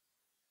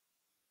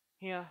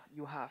 Here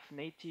you have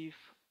native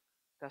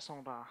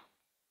Cassandra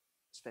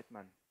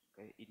statement.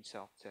 Okay,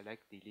 insert,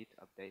 select, delete,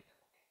 update.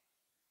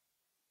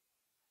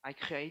 I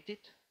created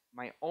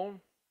my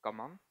own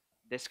command,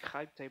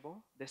 describe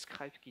table,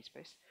 describe key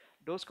space.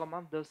 Those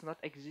commands does not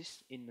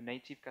exist in the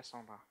native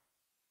Cassandra,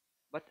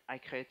 but I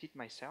created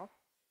myself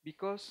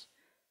because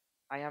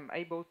I am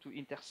able to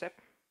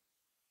intercept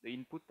the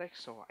input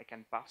text, so I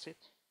can parse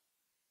it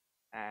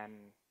and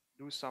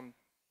do some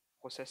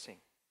processing.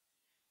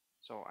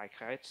 So I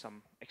create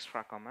some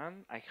extra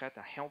command, I create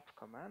a help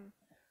command,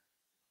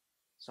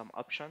 some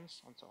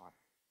options, and so on.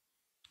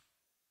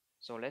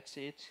 So let's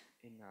see it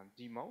in a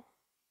demo.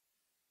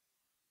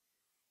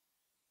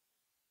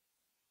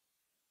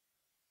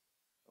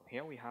 So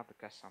here we have the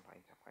Cassandra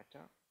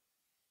interpreter.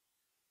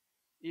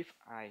 If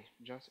I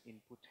just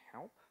input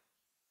help,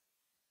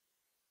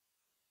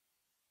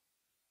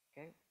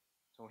 okay,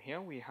 so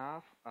here we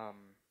have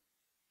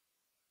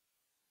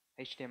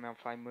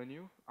HTML5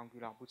 menu,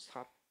 Angular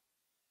Bootstrap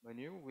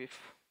menu with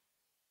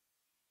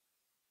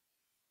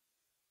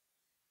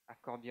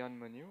accordion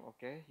menu.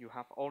 Okay, you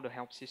have all the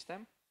help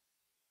system.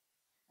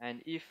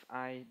 And if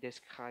I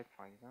describe,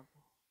 for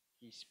example,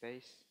 key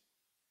space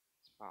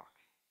Spark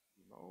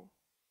demo.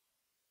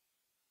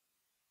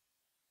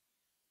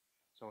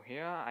 So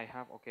here I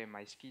have, okay,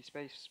 my key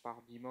space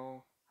Spark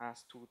demo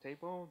has two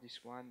tables. This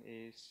one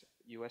is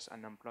US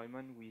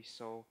unemployment we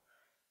saw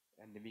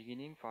in the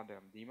beginning for the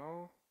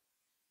demo.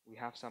 We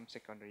have some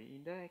secondary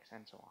index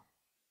and so on.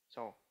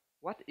 So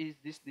what is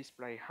this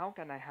display? How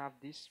can I have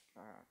this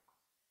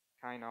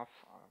kind of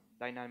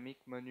dynamic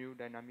menu,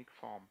 dynamic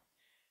form?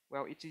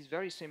 Well, it is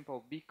very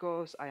simple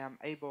because I am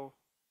able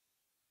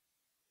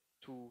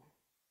to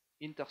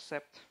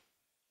intercept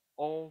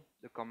all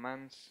the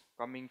commands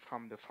coming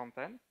from the front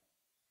end.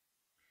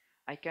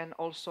 I can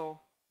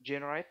also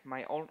generate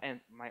my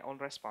own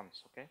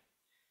response. Okay,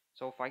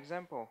 so for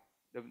example,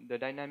 the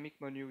dynamic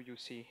menu you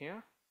see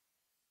here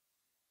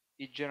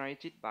is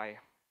generated by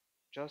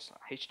just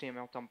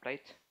HTML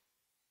template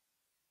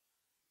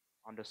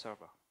on the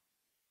server.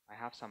 I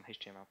have some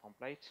HTML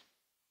template.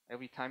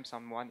 Every time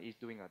someone is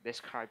doing a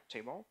describe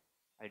table,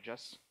 I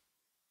just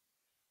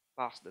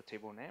pass the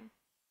table name,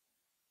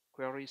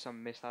 query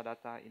some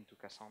metadata into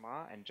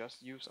Cassandra, and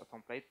just use a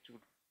template to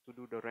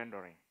do the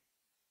rendering.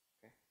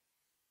 Okay,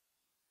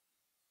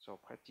 so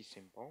pretty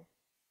simple.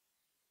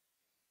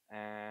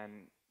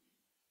 And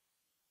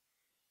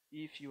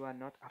if you are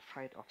not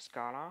afraid of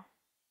Scala,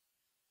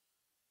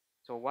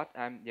 so what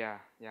yeah,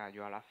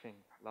 you are laughing.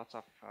 Lots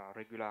of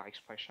regular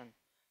expression,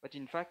 but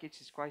in fact it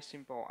is quite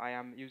simple. I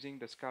am using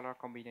the Scala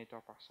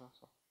combinator parser.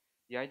 So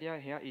the idea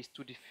here is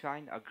to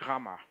define a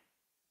grammar.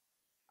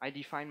 I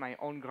define my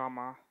own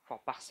grammar for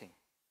parsing.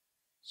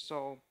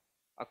 So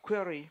a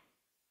query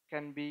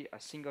can be a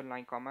single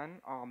line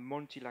command or a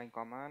multi-line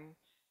command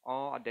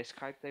or a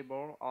describe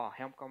table or a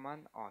help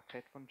command or a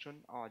create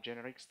function or a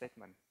generic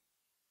statement.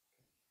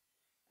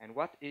 And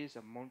what is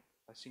a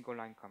single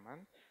line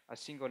command? A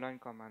single line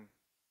command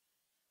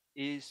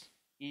is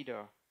either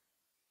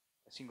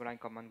a single line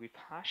command with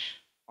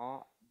hash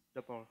or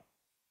double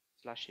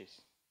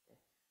slashes. Okay.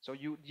 So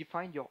you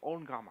define your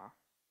own grammar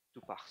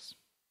to parse.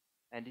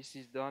 And this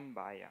is done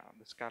by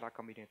the Scala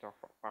combinator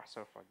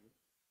parser for you,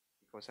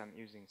 because I'm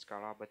using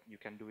Scala, but you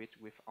can do it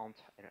with Ant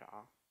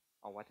LR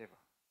or whatever.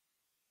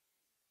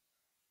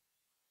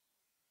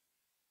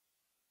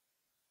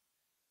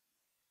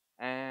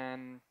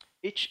 And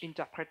each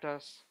interpreter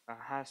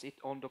has its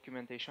own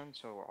documentation,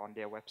 so on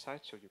their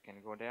website, so you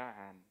can go there,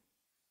 and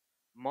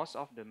most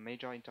of the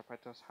major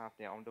interpreters have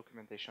their own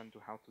documentation to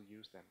how to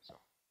use them. So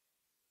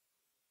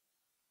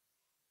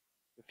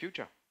the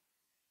future.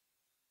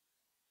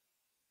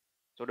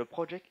 So the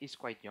project is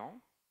quite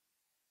young.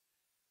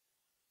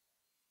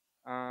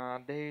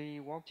 They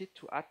wanted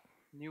to add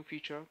new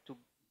feature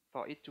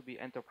for it to be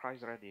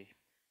enterprise ready.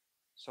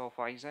 So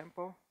for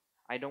example,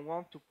 I don't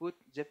want to put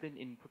Zeppelin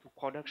into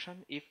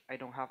production if I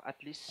don't have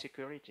at least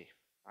security,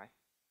 right?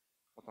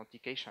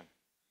 Authentication.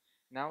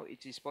 Now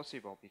it is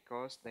possible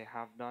because they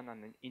have done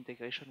an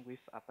integration with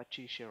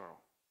Apache Zero,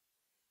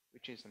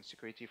 which is a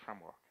security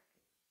framework.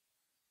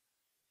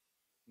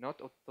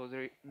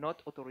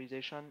 Not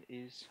authorization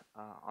is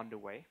on the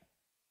way,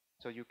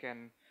 so you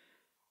can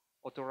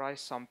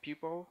authorize some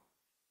people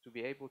to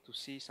be able to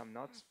see some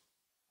nodes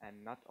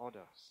and not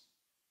others.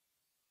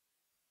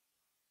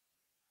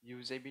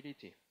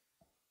 Usability.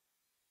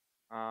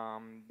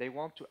 They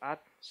want to add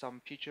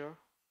some feature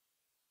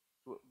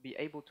to be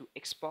able to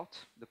export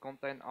the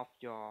content of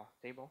your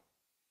table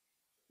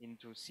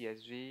into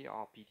CSV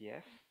or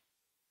PDF.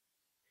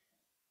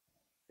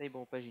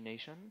 Table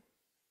pagination.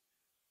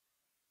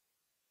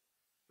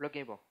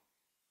 Pluggable.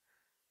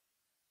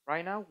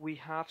 Right now we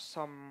have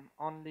some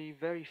only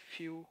very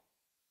few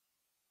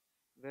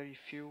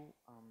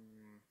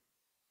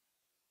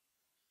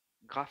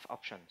graph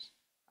options.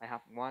 I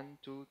have 1,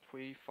 2,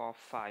 3, 4,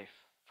 5.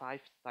 5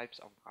 types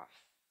of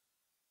graph.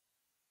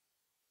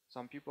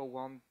 Some people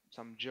want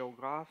some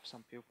geograph,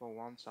 some people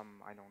want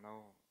some, I don't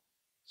know,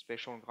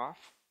 spatial graph.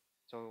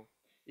 So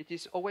it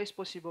is always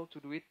possible to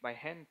do it by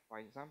hand. For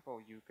example,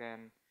 you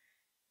can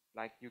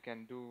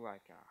do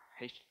like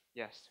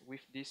yes,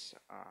 with this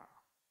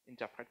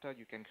interpreter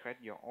you can create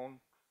your own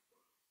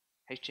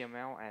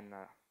HTML and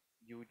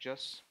you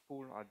just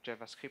pull a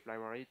JavaScript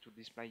library to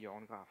display your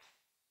own graph.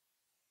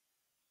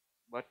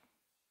 But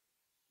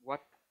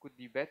what could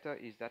be better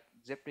is that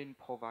Zeppelin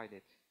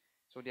provided.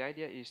 So the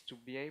idea is to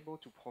be able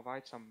to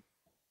provide some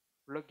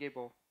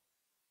pluggable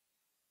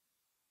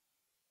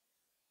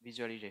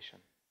visualization.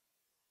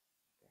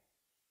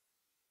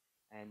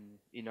 Okay. And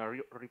in a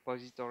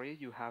repository,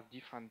 you have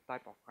different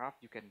type of graph.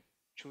 You can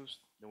choose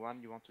the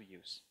one you want to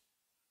use.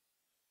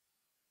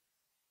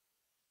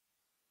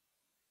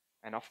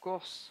 And of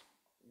course,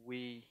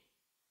 we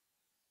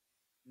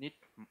need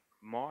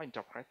more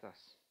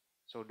interpreters.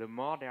 So the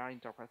more there are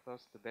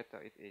interpreters, the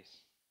better it is.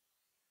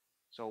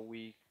 So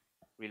we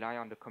rely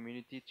on the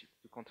community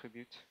to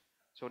contribute.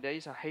 So there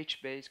is a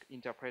H-based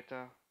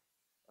interpreter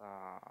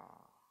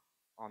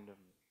on the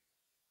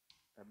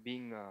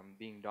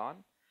being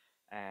done,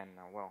 and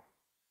well,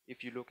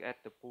 if you look at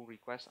the pull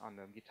request on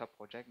the GitHub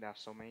project, there are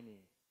so many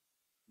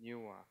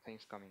new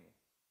things coming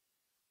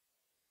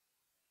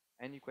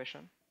in. Any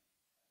question?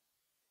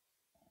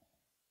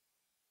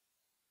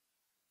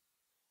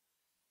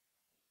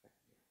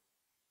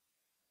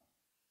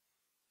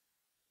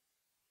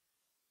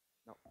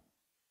 No.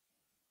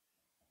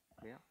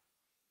 Clear?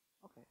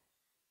 Okay.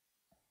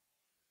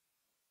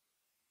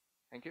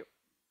 Thank you.